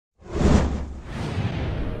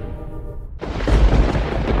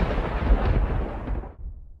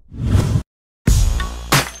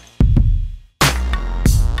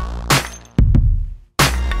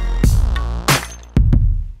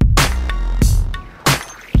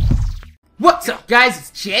What's up, guys?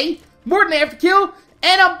 It's Jay, MorninAfterKill,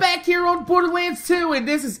 and I'm back here on Borderlands 2, and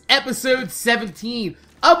this is episode 17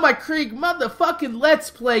 of my Krieg motherfucking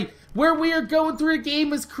Let's Play, where we are going through the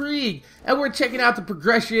game as Krieg, and we're checking out the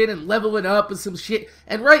progression and leveling up and some shit,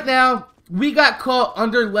 and right now, we got caught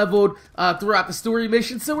under-leveled throughout the story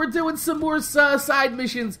mission, so we're doing some more side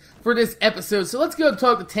missions for this episode. So let's go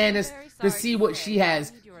talk to Tannis to see what she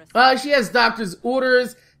has. She has doctor's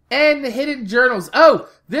orders and hidden journals. Oh,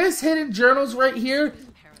 this hidden journals right here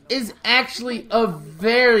is actually a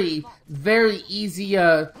very, very easy,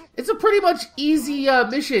 it's a pretty much easy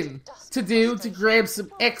mission to do to grab some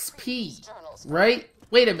XP, right?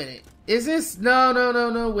 Wait a minute. Is this?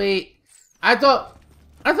 No, wait. I thought,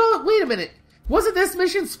 wait a minute. Wasn't this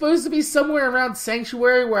mission supposed to be somewhere around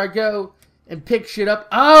Sanctuary where I go and pick shit up?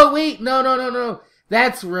 Oh, wait, no.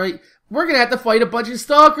 That's right. We're gonna have to fight a bunch of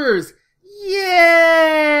stalkers.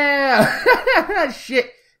 Yeah!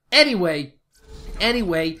 Shit. Anyway,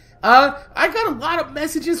 I got a lot of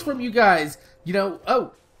messages from you guys. You know,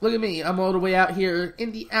 oh, look at me. I'm all the way out here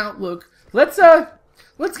in the Outlook. Let's go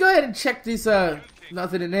ahead and check this,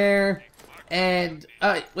 nothing in there. And,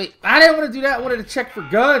 wait, I didn't want to do that. I wanted to check for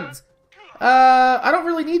guns. I don't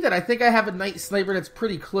really need that. I think I have a night sniper that's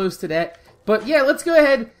pretty close to that. But, yeah, let's go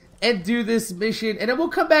ahead and do this mission. And then we'll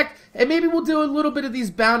come back, and maybe we'll do a little bit of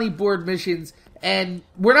these bounty board missions. And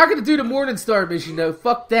we're not going to do the Morningstar mission, though.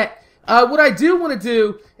 Fuck that. What I do want to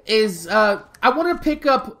do is, I want to pick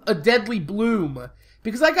up a Deadly Bloom.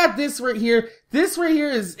 Because I got this right here. This right here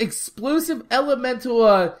is explosive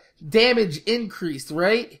elemental, damage increased,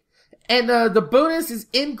 right? And, the bonus is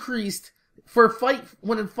increased for fight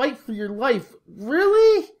for your life.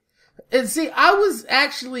 Really? And see, I was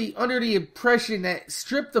actually under the impression that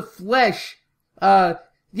strip the flesh,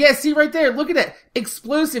 yeah, see right there, look at that.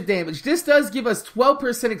 Explosive damage. This does give us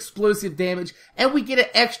 12% explosive damage, and we get an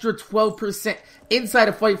extra 12% inside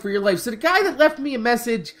a fight for your life. So the guy that left me a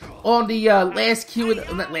message on the,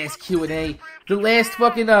 the last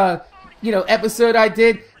fucking, episode I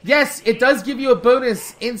did, yes, it does give you a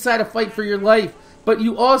bonus inside a fight for your life, but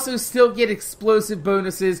you also still get explosive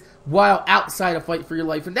bonuses while outside a fight for your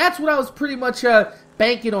life. And that's what I was pretty much,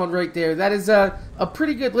 banking on right there. That is, a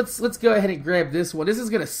pretty good, let's go ahead and grab this one. This is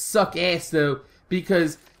gonna suck ass, though,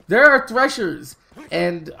 because there are Threshers,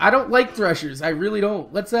 and I don't like Threshers. I really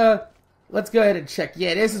don't. Let's go ahead and check.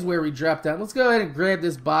 Yeah, this is where we drop down. Let's go ahead and grab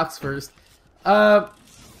this box first. Oh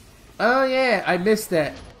yeah, I missed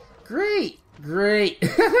that. Great.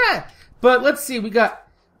 But let's see, we got,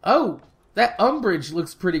 oh, that umbrage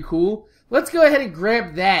looks pretty cool. Let's go ahead and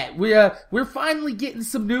grab that. We're finally getting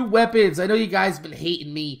some new weapons. I know you guys been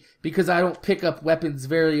hating me because I don't pick up weapons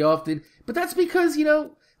very often, but that's because, you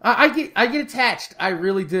know, I get attached. I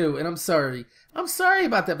really do, and I'm sorry. I'm sorry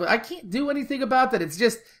about that, but I can't do anything about that.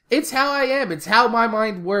 It's how I am. It's how my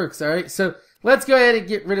mind works, alright? So, let's go ahead and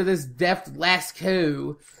get rid of this Deft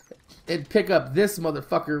Lasco and pick up this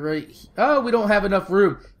motherfucker right here. Oh, we don't have enough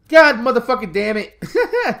room. God motherfucking damn it.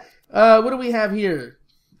 What do we have here?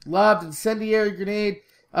 Lobbed incendiary grenade.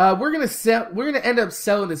 We're gonna end up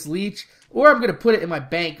selling this leech, or I'm gonna put it in my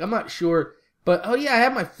bank. I'm not sure. But, oh yeah, I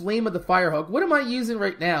have my Flame of the Firehawk. What am I using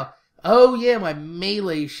right now? Oh yeah, my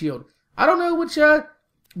melee shield. I don't know which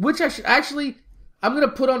I should, actually, I'm gonna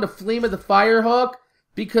put on the Flame of the Firehawk,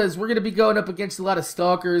 because we're gonna be going up against a lot of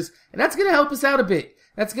stalkers, and that's gonna help us out a bit.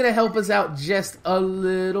 That's gonna help us out just a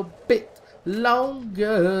little bit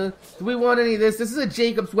longer. Do we want any of this? This is a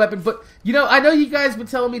Jacob's weapon, but, you know, I know you guys been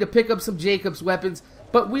telling me to pick up some Jacob's weapons,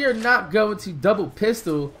 but we are not going to double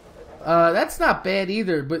pistol. That's not bad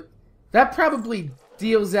either, but that probably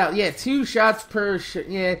deals out, yeah, 2 shots per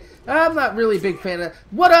yeah, I'm not really a big fan of that.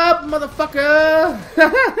 What up, motherfucker?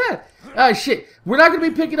 Oh, shit. We're not going to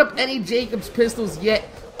be picking up any Jacob's pistols yet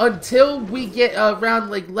until we get around,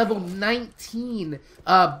 like, level 19.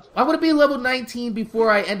 I want to be level 19 before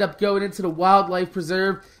I end up going into the Wildlife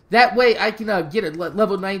Preserve. That way I can get a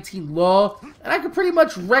level 19 law, and I can pretty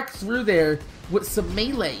much wreck through there with some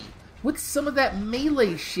melee. With some of that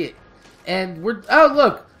melee shit. And we're... Oh,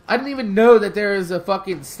 look! I didn't even know that there is a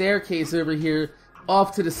fucking staircase over here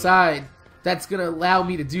off to the side that's gonna allow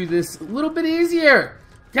me to do this a little bit easier.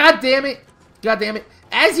 God damn it. God damn it.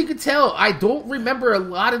 As you can tell, I don't remember a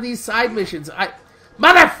lot of these side missions.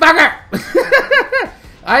 Motherfucker!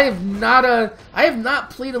 I have not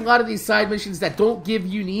played a lot of these side missions that don't give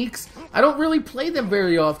uniques. I don't really play them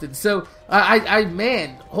very often. So,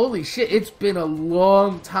 man, holy shit, it's been a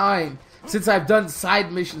long time since I've done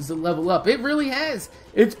side missions to level up. It really has.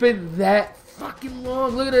 It's been that fucking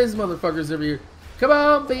long. Look at those motherfuckers over here. Come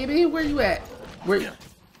on, baby. Where you at?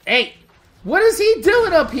 Hey, what is he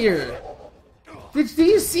doing up here? Did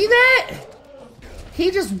you see that?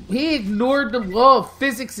 he ignored the law of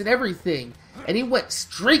physics and everything. And he went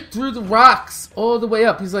straight through the rocks all the way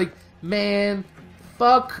up. He's like, man,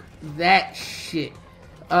 fuck that shit.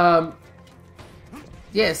 Yeah,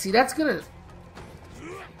 see, that's gonna...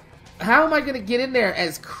 How am I gonna get in there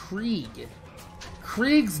as Krieg?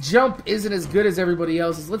 Krieg's jump isn't as good as everybody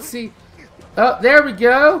else's. Let's see. Oh, there we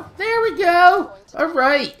go. There we go.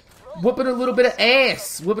 Alright. Whooping a little bit of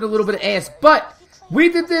ass. Whooping a little bit of ass. But we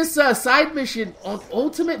did this side mission on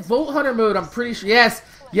Ultimate Vault Hunter mode, I'm pretty sure. Yes.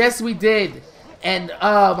 Yes, we did. And,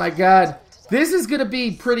 oh my god. This is gonna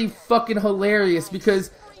be pretty fucking hilarious because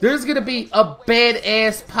there's gonna be a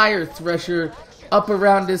badass Pyre Thresher up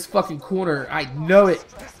around this fucking corner. I know it.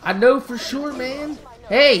 I know for sure, man.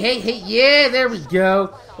 Hey, hey, hey, yeah, there we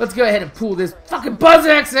go. Let's go ahead and pull this fucking Buzz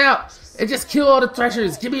Axe out and just kill all the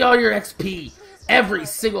Threshers. Give me all your XP. Every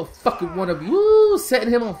single fucking one of you. Woo, setting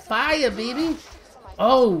him on fire, baby.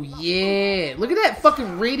 Oh, yeah. Look at that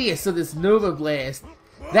fucking radius of this Nova Blast.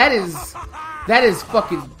 That is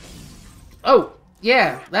fucking... Oh,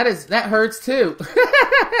 yeah, that hurts too.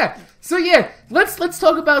 So yeah, let's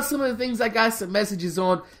talk about some of the things I got some messages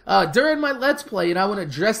on during my Let's Play, and I want to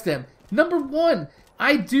address them. Number one,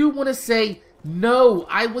 I do want to say, no,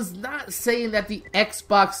 I was not saying that the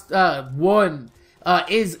Xbox One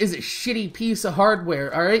is a shitty piece of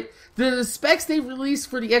hardware, alright? The specs they released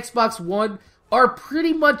for the Xbox One are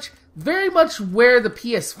pretty much, very much where the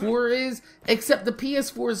PS4 is, except the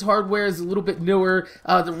PS4's hardware is a little bit newer.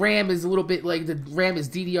 The RAM is a little bit, like, the RAM is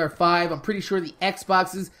DDR5. I'm pretty sure the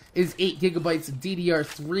Xbox's is 8 gigabytes of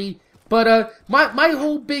DDR3. But, my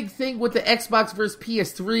whole big thing with the Xbox versus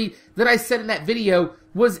PS3 that I said in that video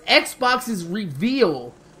was Xbox's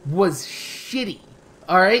reveal was shitty.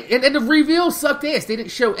 Alright? And the reveal sucked ass. They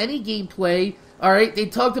didn't show any gameplay. Alright? They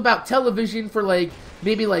talked about television for, like,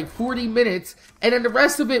 maybe, like, 40 minutes. And then the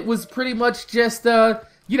rest of it was pretty much just,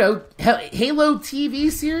 you know, Halo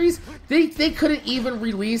TV series. They couldn't even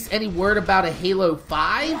release any word about a Halo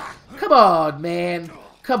 5. Come on, man.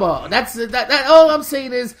 Come on. That's all I'm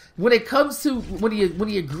saying is when it comes to when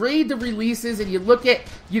you grade the releases and you look at,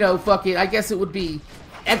 you know, fucking, I guess it would be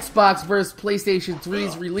Xbox versus PlayStation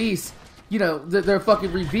 3's release, you know, their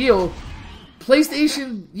fucking reveal.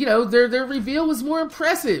 PlayStation, you know, their reveal was more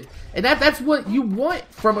impressive. And that's what you want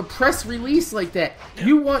from a press release like that.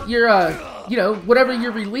 You want your, you know, whatever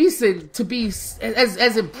you're releasing to be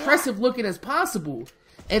as impressive looking as possible.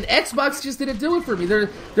 And Xbox just didn't do it for me.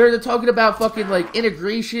 They're talking about fucking, like,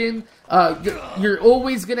 integration. You're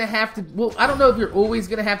always gonna have to, well, I don't know if you're always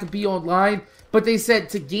gonna have to be online, but they said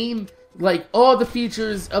to gain, like, all the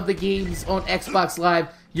features of the games on Xbox Live,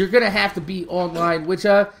 you're gonna have to be online, which,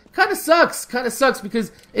 kind of sucks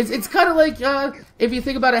because it's kind of like, if you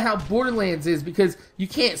think about it, how Borderlands is, because you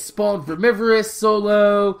can't spawn Vermivorous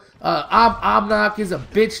solo, Omnock is a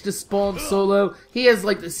bitch to spawn solo, he has,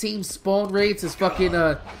 like, the same spawn rates as fucking,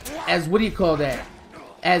 as, what do you call that,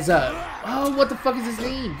 as, oh, what the fuck is his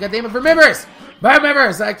name, goddamn it,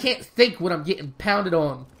 Vermivorous, I can't think when I'm getting pounded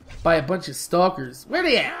on by a bunch of stalkers. Where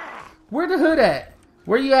they at? Where the hood at?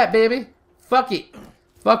 Where you at, baby? Fuck it,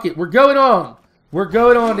 we're going on. We're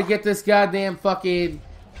going on to get this goddamn fucking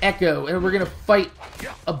Echo, and we're gonna fight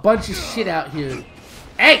a bunch of shit out here.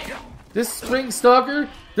 Hey! This Spring Stalker,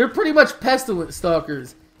 they're pretty much pestilent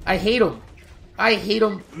stalkers. I hate them. I hate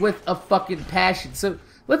them with a fucking passion. So,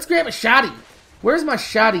 let's grab a shotty. Where's my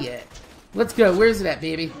shotty at? Let's go. Where's it at,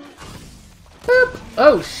 baby? Boop!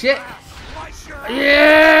 Oh, shit.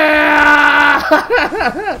 Yeah!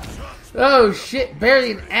 Oh, shit.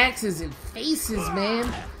 Burying axes in faces,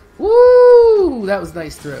 man. Woo! That was a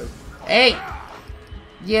nice throw. Hey!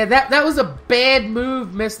 Yeah, that was a bad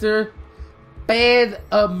move, mister. Bad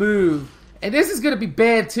move. And this is gonna be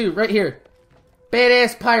bad too, right here.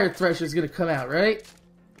 Badass Pyre Thresher is gonna come out, right?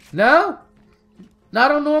 No?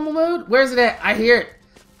 Not on normal mode? Where's it at? I hear it.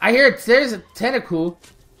 I hear it. There's a tentacle.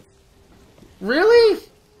 Really?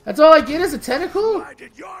 That's all I get is a tentacle? Why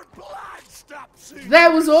did your blood stop singing?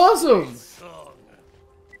 That was awesome!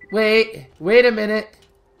 Wait a minute.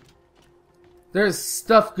 There's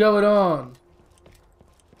stuff going on.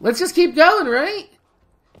 Let's just keep going, right?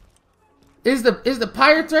 Is the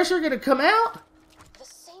Pyre Thresher gonna come out?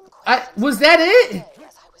 Was that it?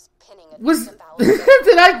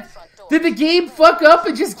 Did the game fuck up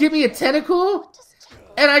and just give me a tentacle?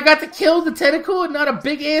 And I got to kill the tentacle and not a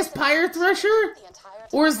big ass Pyre Thresher?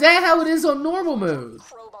 Or is that how it is on normal mode?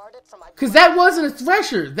 Cause that wasn't a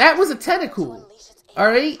Thresher, that was a tentacle.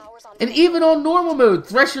 Alright? And even on normal mode,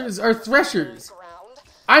 Threshers are Threshers.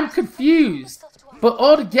 I'm confused. But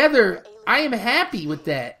altogether, I am happy with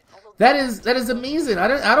that. That is amazing. I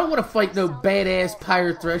don't want to fight no badass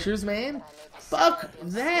Pyre Threshers, man. Fuck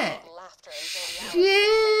that.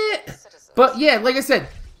 Shit. But yeah, like I said,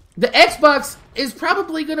 the Xbox is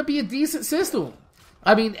probably going to be a decent system.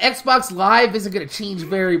 I mean, Xbox Live isn't going to change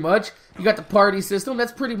very much. You got the party system.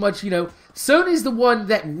 That's pretty much, Sony's the one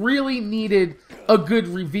that really needed a good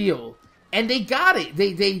reveal. And they got it.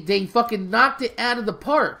 They fucking knocked it out of the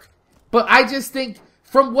park. But I just think,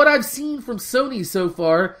 from what I've seen from Sony so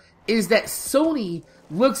far, is that Sony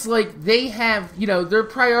looks like they have, their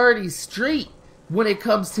priorities straight when it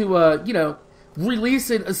comes to,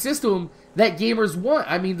 releasing a system that gamers want.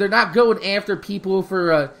 I mean, they're not going after people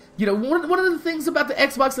for, one of the things about the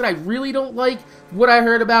Xbox that I really don't like, what I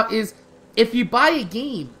heard about, is if you buy a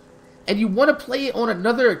game and you want to play it on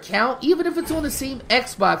another account, even if it's on the same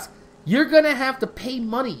Xbox, you're gonna have to pay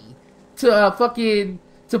money to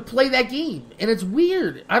to play that game. And it's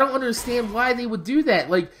weird. I don't understand why they would do that.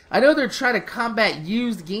 Like, I know they're trying to combat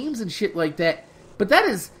used games and shit like that, but that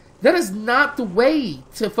is not the way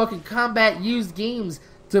to fucking combat used games.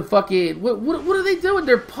 To fucking, what are they doing?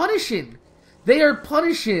 They're punishing. They are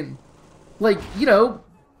punishing, like,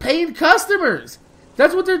 paying customers.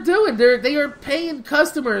 That's what they're doing. They are paying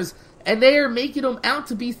customers, and they are making them out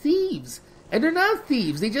to be thieves. And they're not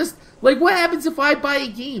thieves. They just, like, what happens if I buy a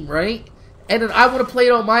game, right? And then I want to play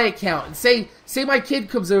it on my account. And say my kid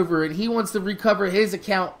comes over and he wants to recover his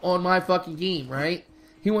account on my fucking game, right?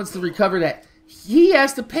 He wants to recover that. He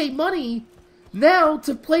has to pay money now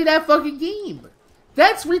to play that fucking game.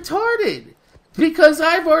 That's retarded. Because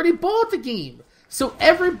I've already bought the game. So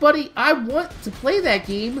everybody I want to play that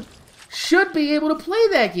game should be able to play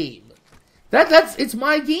that game. It's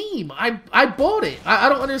my game. I bought it. I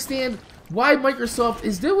don't understand why Microsoft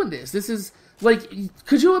is doing this. This is, like,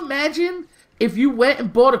 could you imagine if you went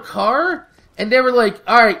and bought a car and they were like,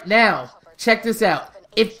 alright, now, check this out.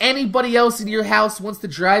 If anybody else in your house wants to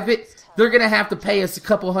drive it, they're gonna have to pay us a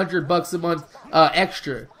couple $100 a month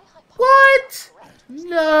extra. What?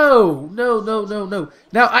 No.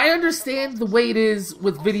 Now, I understand the way it is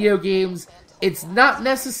with video games. It's not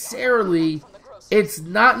necessarily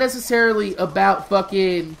about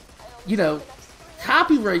fucking,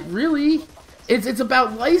 copyright, really. It's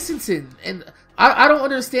about licensing. And I don't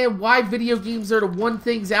understand why video games are the one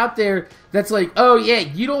things out there that's like, oh yeah,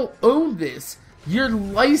 you don't own this. You're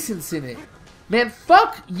licensing it. Man,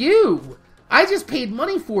 fuck you. I just paid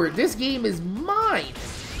money for it. This game is mine.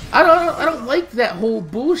 I don't like that whole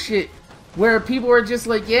bullshit where people are just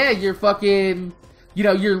like, yeah, you're fucking,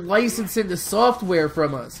 you're licensing the software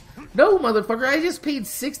from us. No, motherfucker, I just paid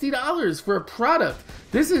 $60 for a product.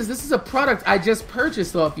 This is a product I just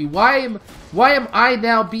purchased off you. Why am I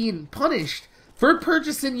now being punished for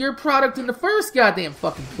purchasing your product in the first goddamn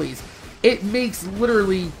fucking place? It makes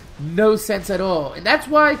literally no sense at all. And that's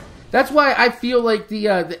why I feel like the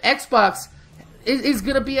Xbox is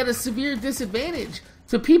gonna be at a severe disadvantage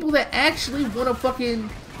to people that actually want to fucking,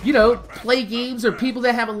 play games, or people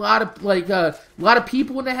that have a lot of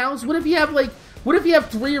people in the house. What if you have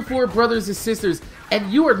 3 or 4 brothers and sisters,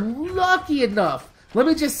 and you are lucky enough, let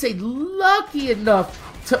me just say lucky enough,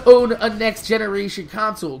 to own a next generation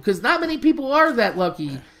console? Because not many people are that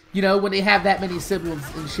lucky, when they have that many siblings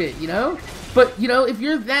and shit, But, if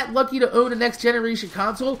you're that lucky to own a next generation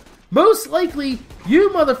console, most likely, you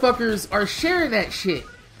motherfuckers are sharing that shit.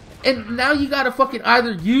 And now you gotta fucking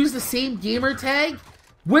either use the same gamer tag,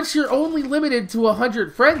 which you're only limited to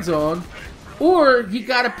 100 friends on, or you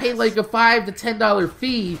gotta pay like a $5 to $10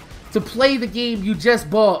 fee to play the game you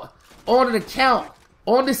just bought on an account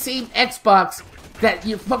on the same Xbox that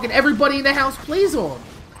you fucking everybody in the house plays on.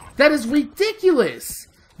 That is ridiculous.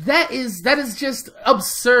 That is just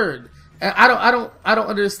absurd. I don't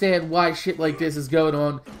understand why shit like this is going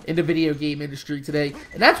on in the video game industry today.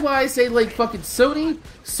 And that's why I say, like, fucking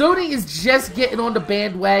Sony is just getting on the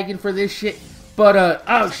bandwagon for this shit. But,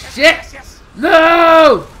 oh shit!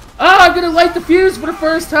 No! Oh, I'm gonna light the fuse for the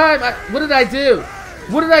first time! What did I do?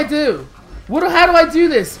 How do I do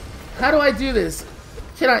this? How do I do this?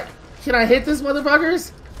 Can I hit this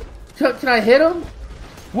motherfuckers? Can I hit them?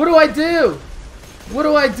 What do I do?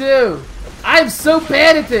 I'm so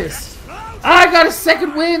bad at this! I got a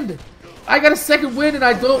second wind and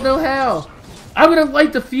I don't know how. I'm gonna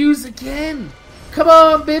light the fuse again. Come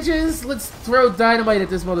on, bitches. Let's throw dynamite at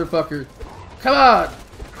this motherfucker. Come on.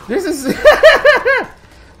 This is...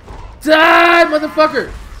 Die,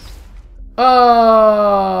 motherfucker.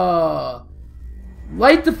 Oh.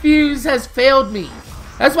 Light the fuse has failed me.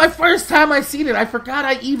 That's my first time I seen it. I forgot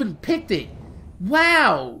I even picked it.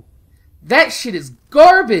 Wow. That shit is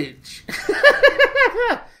garbage.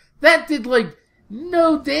 That did, like,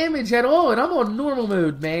 no damage at all, and I'm on normal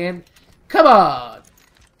mode, man. Come on.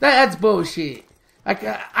 That's bullshit.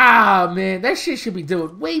 Man, that shit should be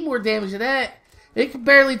doing way more damage than that. It can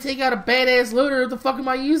barely take out a badass loader. What the fuck am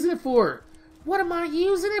I using it for? What am I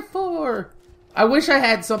using it for? I wish I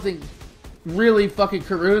had something really fucking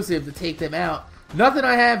corrosive to take them out. Nothing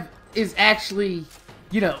I have is actually,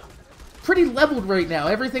 you know, pretty leveled right now.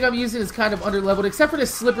 Everything I'm using is kind of under-leveled, except for the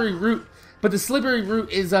slippery root. But the slippery root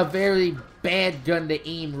is a very bad gun to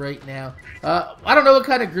aim right now. I don't know what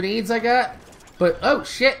kind of grenades I got, but oh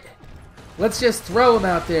shit. Let's just throw them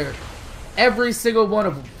out there. Every single one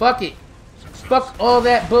of them. Fuck it. Fuck all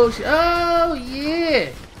that bullshit. Oh yeah.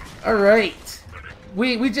 Alright.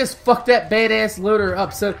 We just fucked that badass loader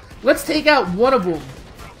up. So let's take out one of them.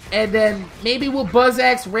 And then maybe we'll buzz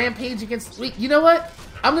axe rampage against... You know what?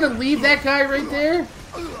 I'm gonna leave that guy right there.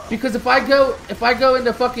 Because if I go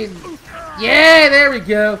into fucking... Yeah, there we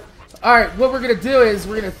go. Alright, what we're gonna do is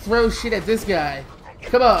we're gonna throw shit at this guy.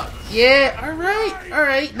 Come on. Yeah,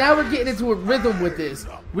 alright. Now we're getting into a rhythm with this.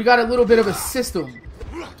 We got a little bit of a system.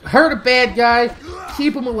 Hurt a bad guy,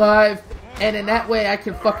 keep him alive, and in that way I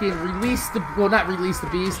can fucking release the... Well, not release the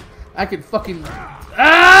beast. I can fucking...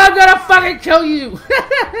 I'm gonna fucking kill you!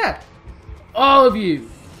 All of you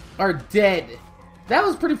are dead. That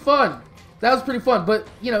was pretty fun. But,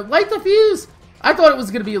 you know, light the fuse. I thought it was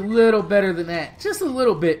going to be a little better than that. Just a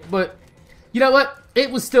little bit. But, you know what? It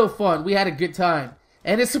was still fun. We had a good time.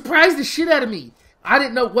 And it surprised the shit out of me. I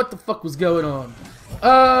didn't know what the fuck was going on.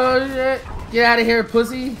 Get out of here,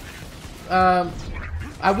 pussy. Let's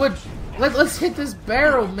hit this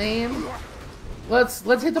barrel, man. Let's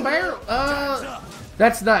hit the barrel.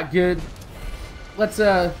 That's not good. Let's,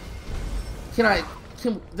 that's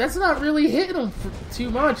not really hitting him too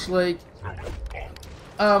much, like...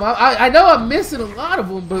 I know I'm missing a lot of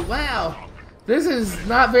them, but wow, this is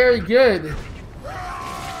not very good.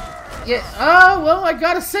 Yeah. Oh well, I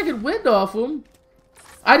got a second wind off him.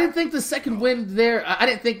 I didn't think the second wind there. I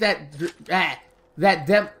didn't think that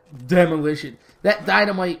demolition, that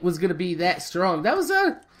dynamite was gonna be that strong. That was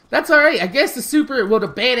that's all right. I guess the the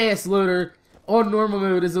badass loader on normal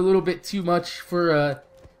mode is a little bit too much for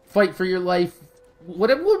fight for your life.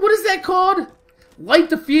 What is that called?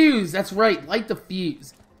 Light the fuse. That's right, light the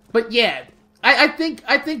fuse. But yeah, I think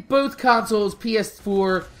both consoles,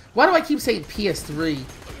 PS4. Why do I keep saying PS3?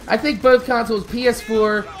 I think both consoles,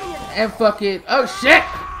 PS4 and fucking... Oh shit!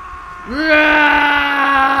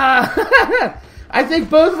 I think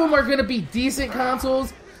both of them are gonna be decent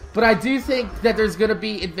consoles, but I do think that there's gonna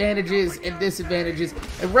be advantages and disadvantages.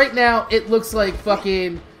 And right now, it looks like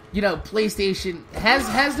fucking, you know, PlayStation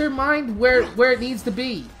has their mind where it needs to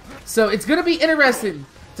be. So it's going to be interesting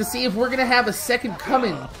to see if we're going to have a second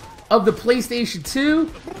coming of the PlayStation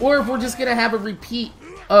 2, or if we're just going to have a repeat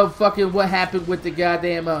of fucking what happened with the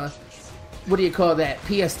goddamn, what do you call that,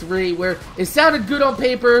 PS3, where it sounded good on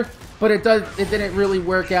paper, but it didn't really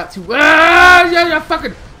work out too well. I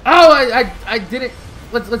didn't,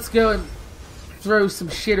 let's go and throw some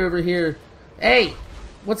shit over here. Hey,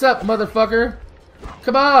 what's up, motherfucker?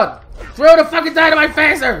 Come on, throw the fucking dynamite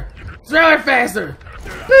faster! Throw it faster!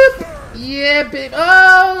 Boop. Yeah, babe.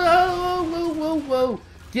 Whoa.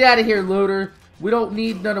 Get out of here, loader. We don't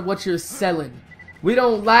need none of what you're selling. We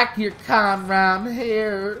don't like your con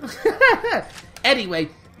here. Anyway,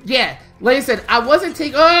 yeah, like I said, I wasn't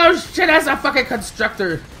taking... Oh, shit, that's a fucking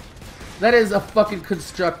constructor. That is a fucking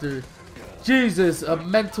constructor. Jesus, a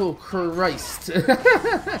mental Christ.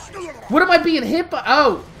 What am I being hit by?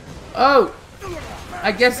 Oh.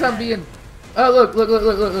 I guess I'm being... Oh,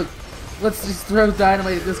 look. Let's just throw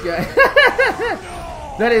dynamite at this guy.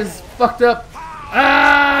 That is fucked up.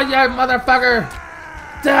 Yeah, motherfucker.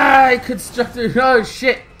 Die, constructor. Oh,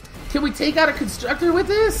 shit. Can we take out a constructor with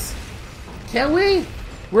this? Can we?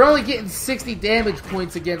 We're only getting 60 damage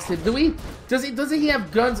points against him. Doesn't he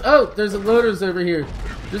have guns? Oh, there's loaders over here.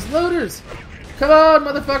 There's loaders. Come on,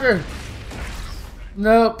 motherfucker.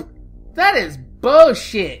 Nope. That is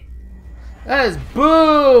bullshit. That is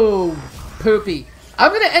poopy.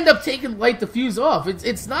 I'm gonna end up taking light the fuse off.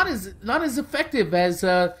 It's not as effective as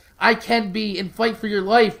I can be in Fight for Your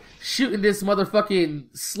Life shooting this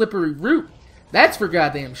motherfucking slippery root. That's for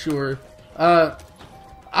goddamn sure. I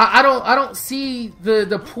don't see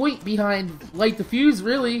the point behind light the fuse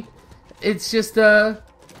really. It's just am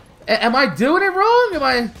I doing it wrong?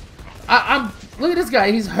 I'm look at this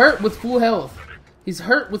guy. He's hurt with full health.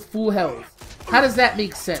 How does that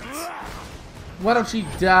make sense? Why don't you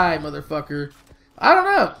die, motherfucker? I don't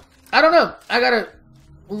know. I gotta...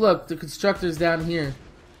 Look, the constructor's down here.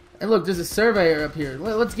 And look, there's a surveyor up here.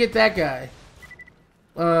 Let's get that guy.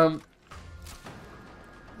 Look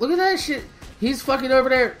at that shit. He's fucking over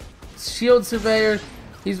there. Shield surveyor.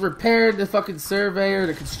 He's repaired the fucking surveyor,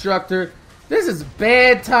 the constructor. This is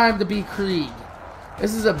bad time to be Krieg.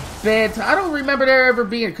 This is a bad time. I don't remember there ever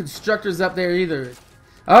being constructors up there either.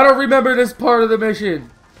 I don't remember this part of the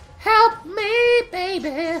mission. Help me,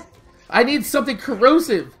 baby. I need something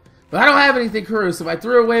corrosive. But I don't have anything corrosive. I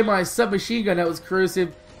threw away my submachine gun that was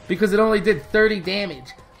corrosive because it only did 30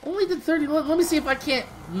 damage. Only did 30. Let me see if I can't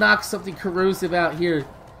knock something corrosive out here.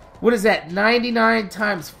 What is that? 99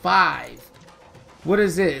 times 5. What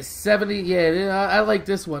is this? 70? Yeah, I like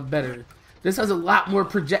this one better. This has a lot more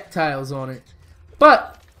projectiles on it.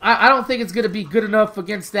 But I don't think it's going to be good enough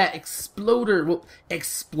against that exploder. Well,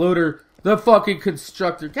 exploder. The fucking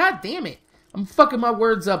constructor. God damn it. I'm fucking my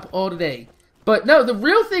words up all today. But no, the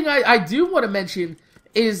real thing I do want to mention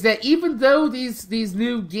is that even though these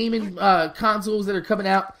new gaming consoles that are coming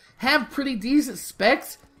out have pretty decent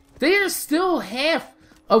specs, they are still half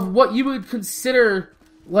of what you would consider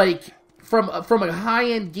like from a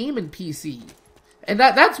high-end gaming PC. And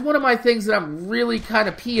that's one of my things that I'm really kind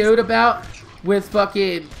of PO'd about with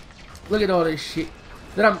fucking, look at all this shit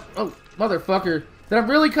that I'm, oh motherfucker, that I'm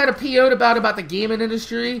really kind of PO'd about the gaming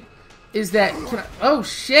industry is that, oh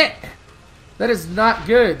shit, that is not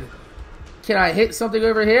good. Can I hit something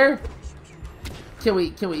over here? Can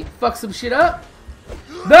we fuck some shit up?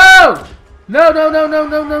 No! No, no, no, no,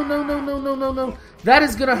 no, no, no, no, no, no, no, no. That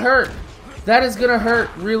is gonna hurt. That is gonna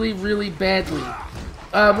hurt really, really badly.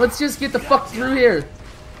 Let's just get the fuck through here.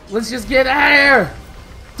 Let's just get out of here.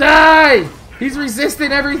 Die! He's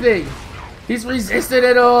resisting everything. He's resisting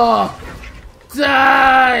it all.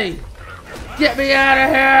 Die! Get me out of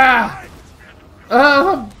here!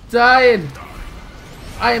 Oh, I'm dying.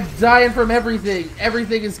 I am dying from everything.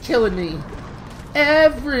 Everything is killing me.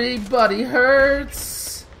 Everybody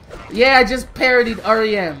hurts. Yeah, I just parodied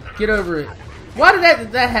REM. Get over it. Why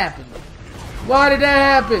did that happen? Why did that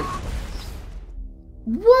happen?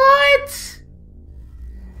 What?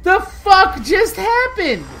 The fuck just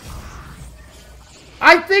happened?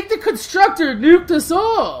 I think the constructor nuked us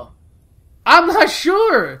all. I'm not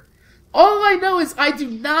sure. All I know is I do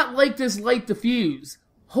not like this light diffuse.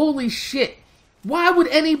 Holy shit. Why would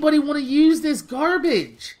anybody want to use this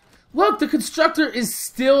garbage? Look, the constructor is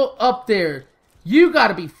still up there. You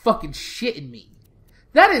gotta be fucking shitting me.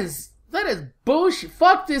 That is bullshit.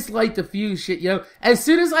 Fuck this light diffuse shit, yo. As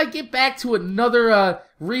soon as I get back to another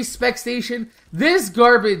respec station, this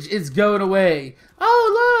garbage is going away.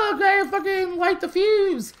 Oh look, I have fucking light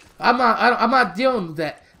diffuse. I'm not dealing with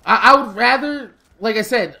that. I would rather, like I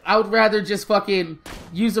said, I would rather just fucking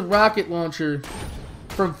use a rocket launcher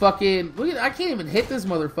from fucking, look at, I can't even hit this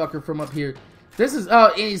motherfucker from up here. This is, oh,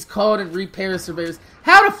 and he's called in repair surveyors.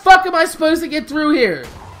 How the fuck am I supposed to get through here?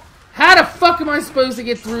 How the fuck am I supposed to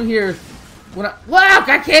get through here? When look,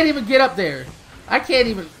 I can't even get up there. I can't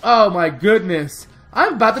even, oh my goodness.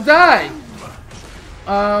 I'm about to die.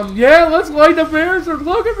 Yeah, let's light the fires and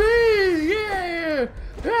look at me. Yeah.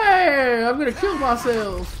 Yeah, I'm gonna kill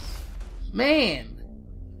myself. Man.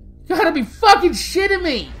 You gotta be fucking shitting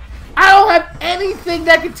me. I don't have anything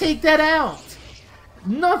that can take that out.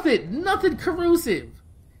 Nothing corrosive.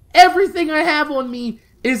 Everything I have on me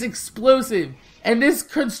is explosive. And this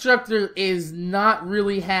constructor is not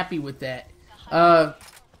really happy with that.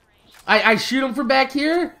 I shoot him from back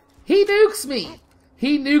here. He nukes me.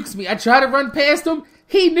 He nukes me. I try to run past him.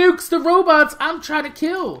 He nukes the robots I'm trying to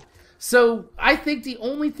kill. So, I think the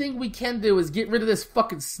only thing we can do is get rid of this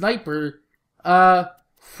fucking sniper.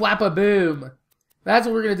 Flap-a-boom. That's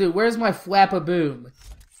what we're gonna do. Where's my flap-a-boom?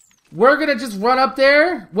 We're gonna just run up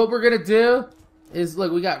there. What we're gonna do is,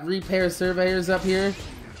 look, we got repair surveyors up here.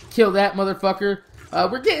 Kill that motherfucker.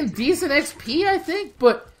 We're getting decent XP, I think,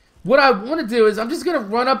 but what I want to do is I'm just gonna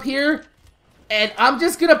run up here and I'm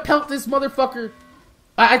just gonna pelt this motherfucker.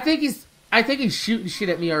 I think he's shooting shit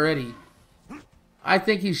at me already. I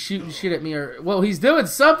think he's shooting shit at me already. Well, he's doing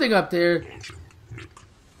something up there.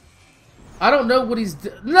 I don't know what he's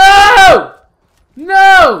doing. No!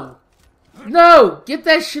 No! No! Get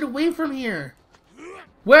that shit away from here.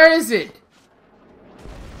 Where is it?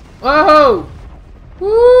 Oh!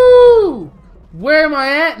 Woo! Where am I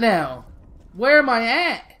at now? Where am I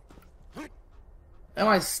at? Am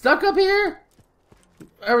I stuck up here?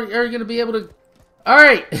 Are we gonna be able to...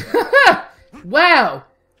 Alright! Wow!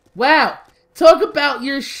 Wow! Talk about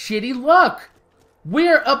your shitty luck!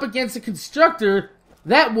 We're up against a constructor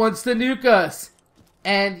that wants to nuke us.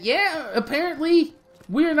 And yeah, apparently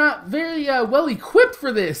we're not very well equipped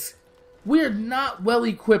for this. We're not well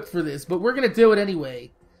equipped for this, but we're gonna do it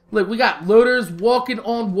anyway. Look, we got loaders walking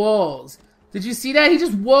on walls. Did you see that? He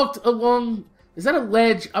just walked along... Is that a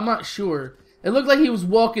ledge? I'm not sure. It looked like he was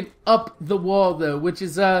walking up the wall, though, which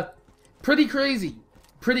is, pretty crazy.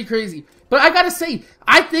 Pretty crazy. But I gotta say,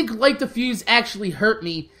 I think Light the Fuse actually hurt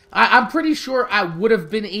me. I'm pretty sure I would have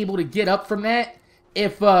been able to get up from that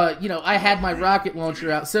if, you know, I had my rocket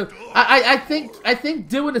launcher out. So, I think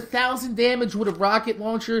doing 1,000 damage with a rocket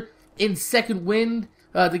launcher in second wind,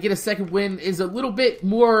 to get a second wind is a little bit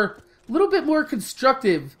more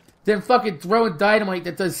constructive than fucking throwing dynamite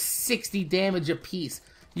that does 60 damage a piece.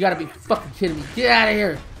 You gotta be fucking kidding me. Get out of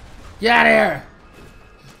here. Get out of here.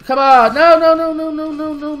 Come on. No.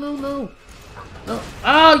 No.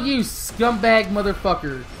 Oh, you scumbag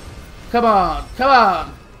motherfucker. Come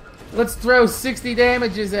on. Let's throw 60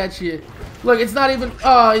 damages at you. Look, it's not even,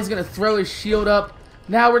 oh, he's gonna throw his shield up.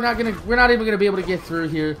 Now we're not even gonna be able to get through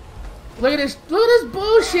here. Look at this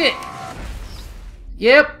bullshit.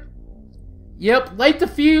 Yep, Light the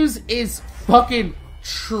Fuse is fucking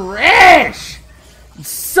trash. I'm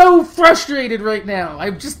so frustrated right now. I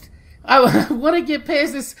want to get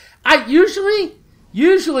past this.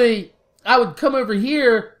 Usually I would come over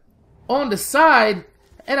here on the side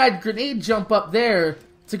and I'd grenade jump up there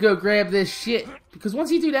to go grab this shit. Because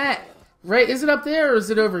once you do that, right, is it up there or is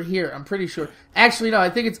it over here? I'm pretty sure. Actually, no, I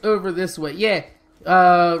think it's over this way. Yeah,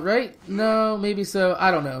 right? No, maybe so.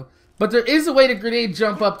 I don't know. But there is a way to grenade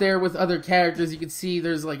jump up there with other characters. You can see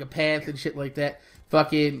there's like a path and shit like that.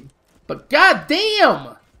 But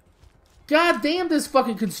goddamn! Goddamn this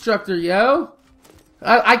fucking constructor, yo!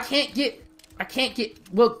 I can't get,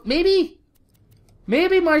 well, maybe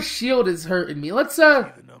my shield is hurting me. Let's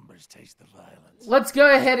go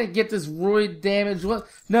ahead and get this roid damage.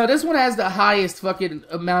 No, this one has the highest fucking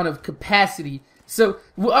amount of capacity. So,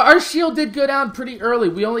 our shield did go down pretty early.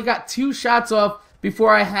 We only got 2 shots off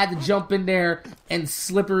before I had to jump in there and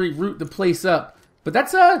slippery root the place up. But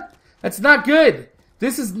that's not good.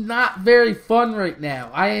 This is not very fun right now.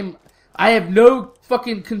 I have no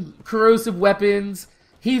fucking corrosive weapons.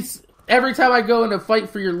 Every time I go in a fight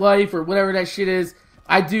for your life or whatever that shit is,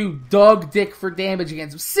 I do dog dick for damage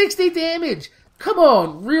against him. 60 damage! Come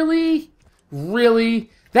on, really? Really?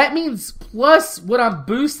 That means plus what I'm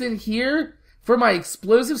boosting here for my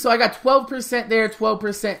explosive. So I got 12% there,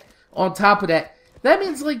 12% on top of that. That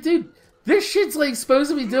means, like, dude, this shit's, like,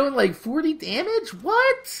 supposed to be doing, like, 40 damage?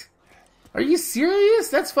 What? Are you serious?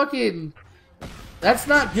 That's not good.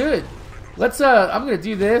 I'm gonna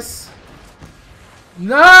do this.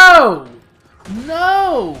 No!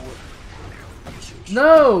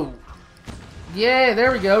 Yeah,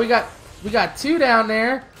 there we go. We got 2 down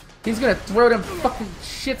there. He's gonna throw them fucking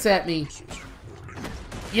shits at me.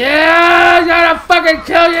 Yeah! I'm gonna fucking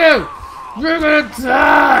kill you! You're gonna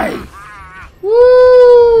die!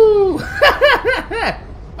 Woo!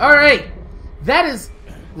 Alright. That is...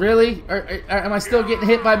 Really? Am I still getting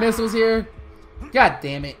hit by missiles here? God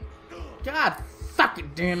damn it. God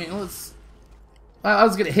fucking damn it. I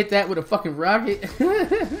was gonna hit that with a fucking rocket.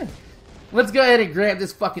 Let's go ahead and grab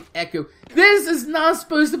this fucking Echo. This is not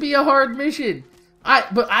supposed to be a hard mission.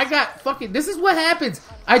 But I got fucking... This is what happens.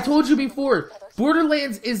 I told you before.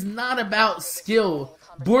 Borderlands is not about skill.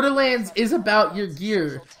 Borderlands is about your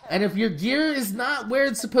gear. And if your gear is not where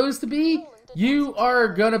it's supposed to be, you are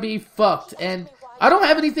gonna be fucked. And I don't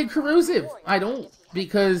have anything corrosive. I don't.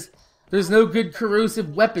 Because there's no good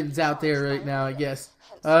corrosive weapons out there right now, I guess.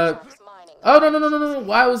 Oh, no.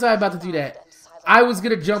 Why was I about to do that? I was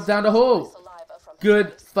gonna jump down the hole.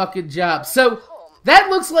 Good fucking job. So, that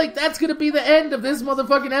looks like that's gonna be the end of this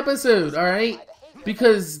motherfucking episode, alright?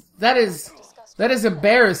 Because that is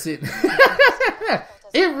embarrassing.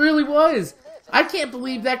 It really was. I can't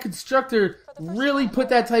believe that constructor really put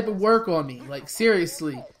that type of work on me. Like,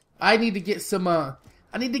 seriously. I need to get some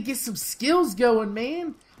skills going,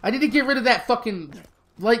 man. I need to get rid of that fucking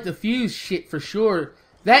Light the Fuse shit for sure.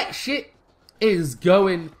 That shit is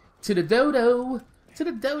going to the dodo. To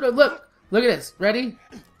the dodo. Look at this. Ready?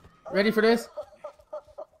 Ready for this?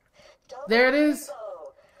 There it is.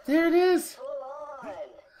 There it is.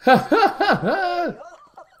 I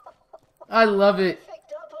love it.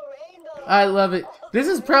 I love it. This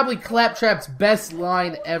is probably Claptrap's best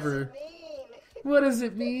line ever. What does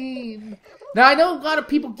it mean? Now, I know a lot of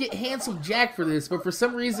people get Handsome Jack for this, but for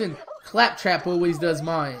some reason, Claptrap always does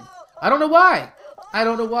mine. I don't know why.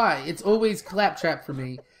 It's always Claptrap for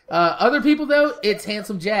me. Other people, though, it's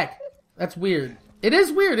Handsome Jack. That's weird. It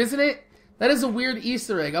is weird, isn't it? That is a weird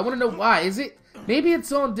Easter egg. I want to know why. Is it? Maybe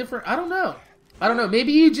it's on different... I don't know.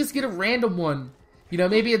 Maybe you just get a random one. You know,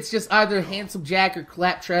 maybe it's just either Handsome Jack or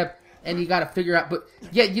Claptrap, and you gotta figure out... But,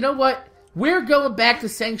 yeah, you know what? We're going back to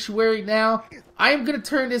Sanctuary now. I am gonna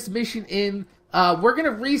turn this mission in. We're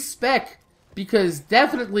gonna respec, because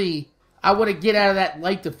definitely I want to get out of that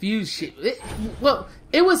Light the Fuse shit.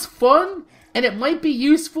 It was fun, and it might be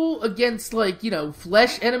useful against, like, you know,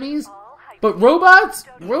 flesh enemies. But robots,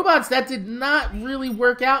 that did not really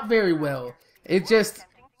work out very well. It just,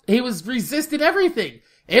 he was resisting everything.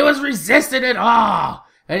 He was resisting it all,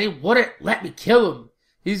 and he wouldn't let me kill him.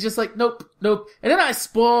 He's just like, nope, nope. And then I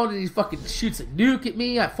spawn, and he fucking shoots a nuke at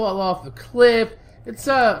me. I fall off a cliff. It's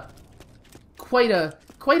quite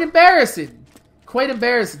embarrassing. Quite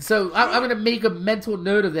embarrassing. So I'm gonna make a mental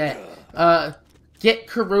note of that. Get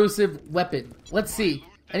corrosive weapon. Let's see.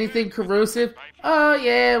 Anything corrosive? Oh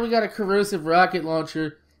yeah, we got a corrosive rocket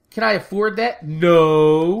launcher. Can I afford that?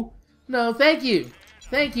 No. No, thank you.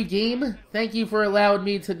 Thank you, game. Thank you for allowing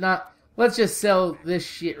me to not... Let's just sell this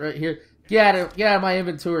shit right here. Get out of my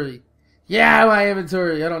inventory. Get out of my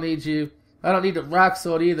inventory. I don't need you. I don't need the rock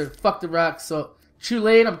salt either. Fuck the rock salt. Shoe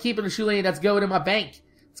lane, I'm keeping the shoe lane. That's going in my bank.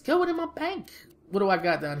 It's going in my bank. What do I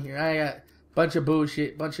got down here? I got a bunch of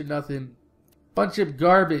bullshit. Bunch of nothing. Bunch of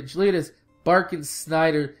garbage. Look at this. Barkin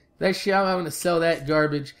Snyder. That shit, I'm going to sell that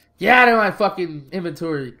garbage. Get out of my fucking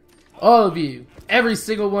inventory. All of you. Every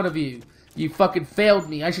single one of you. You fucking failed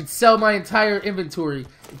me. I should sell my entire inventory.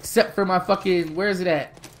 Except for my fucking... Where's it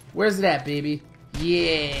at? Where's it at, baby?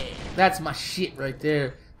 Yeah. That's my shit right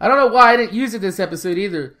there. I don't know why I didn't use it this episode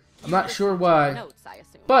either. I'm not sure why.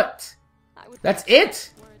 But... That's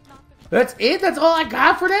it? That's it? That's all I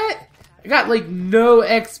got for that? I got, like, no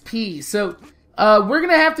XP. So, we're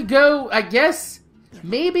gonna have to go, I guess...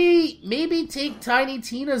 Maybe take Tiny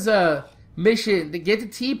Tina's, mission to get the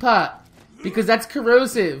teapot. Because that's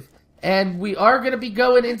corrosive. And we are going to be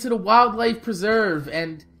going into the wildlife preserve.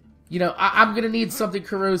 And, you know, I'm going to need something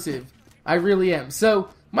corrosive. I really am. So,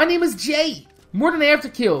 my name is Jay.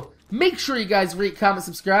 MorninAfterKill. Make sure you guys rate, comment,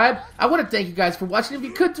 subscribe. I want to thank you guys for watching. If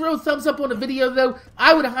you could throw a thumbs up on the video, though,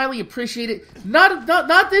 I would highly appreciate it.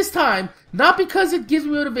 Not this time. Not because it gives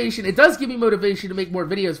me motivation. It does give me motivation to make more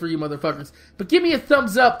videos for you motherfuckers. But give me a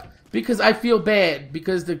thumbs up because I feel bad.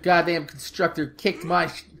 Because the goddamn constructor kicked my...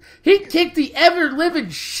 He kicked the ever-living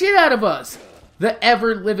shit out of us. The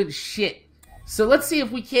ever-living shit. So let's see if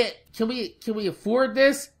we can't... Can we afford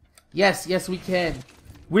this? Yes, we can.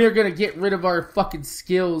 We're gonna get rid of our fucking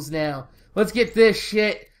skills now. Let's get this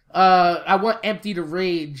shit. I want empty to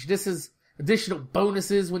rage. This is additional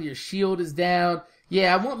bonuses when your shield is down.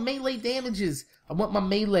 Yeah, I want melee damages. I want my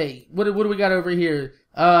melee. What do we got over here?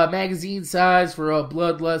 Magazine size for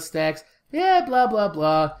bloodlust stacks. Yeah, blah, blah,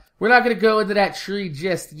 blah. We're not gonna go into that tree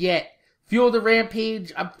just yet. Fuel the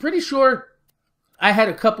rampage. I'm pretty sure I had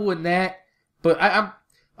a couple in that. But I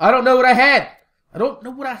don't know what I had. I don't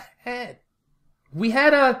know what I had. We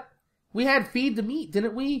had feed the meat,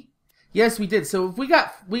 didn't we? Yes, we did. So if we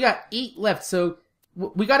got 8 left. So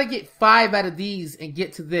we got to get 5 out of these and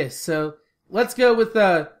get to this. So let's go with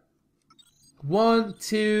 1,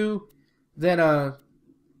 2, then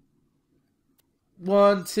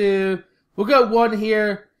 1, 2. We'll go 1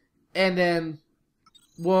 here and then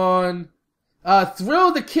 1.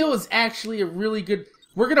 Thrill the kill is actually a really good.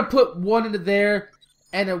 We're gonna put 1 into there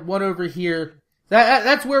and then 1 over here.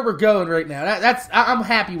 That's where we're going right now. I'm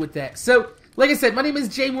happy with that. So, like I said, my name is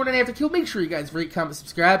Jay MorninAfterKill. Make sure you guys rate, comment,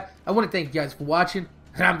 subscribe. I want to thank you guys for watching,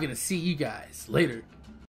 and I'm going to see you guys later.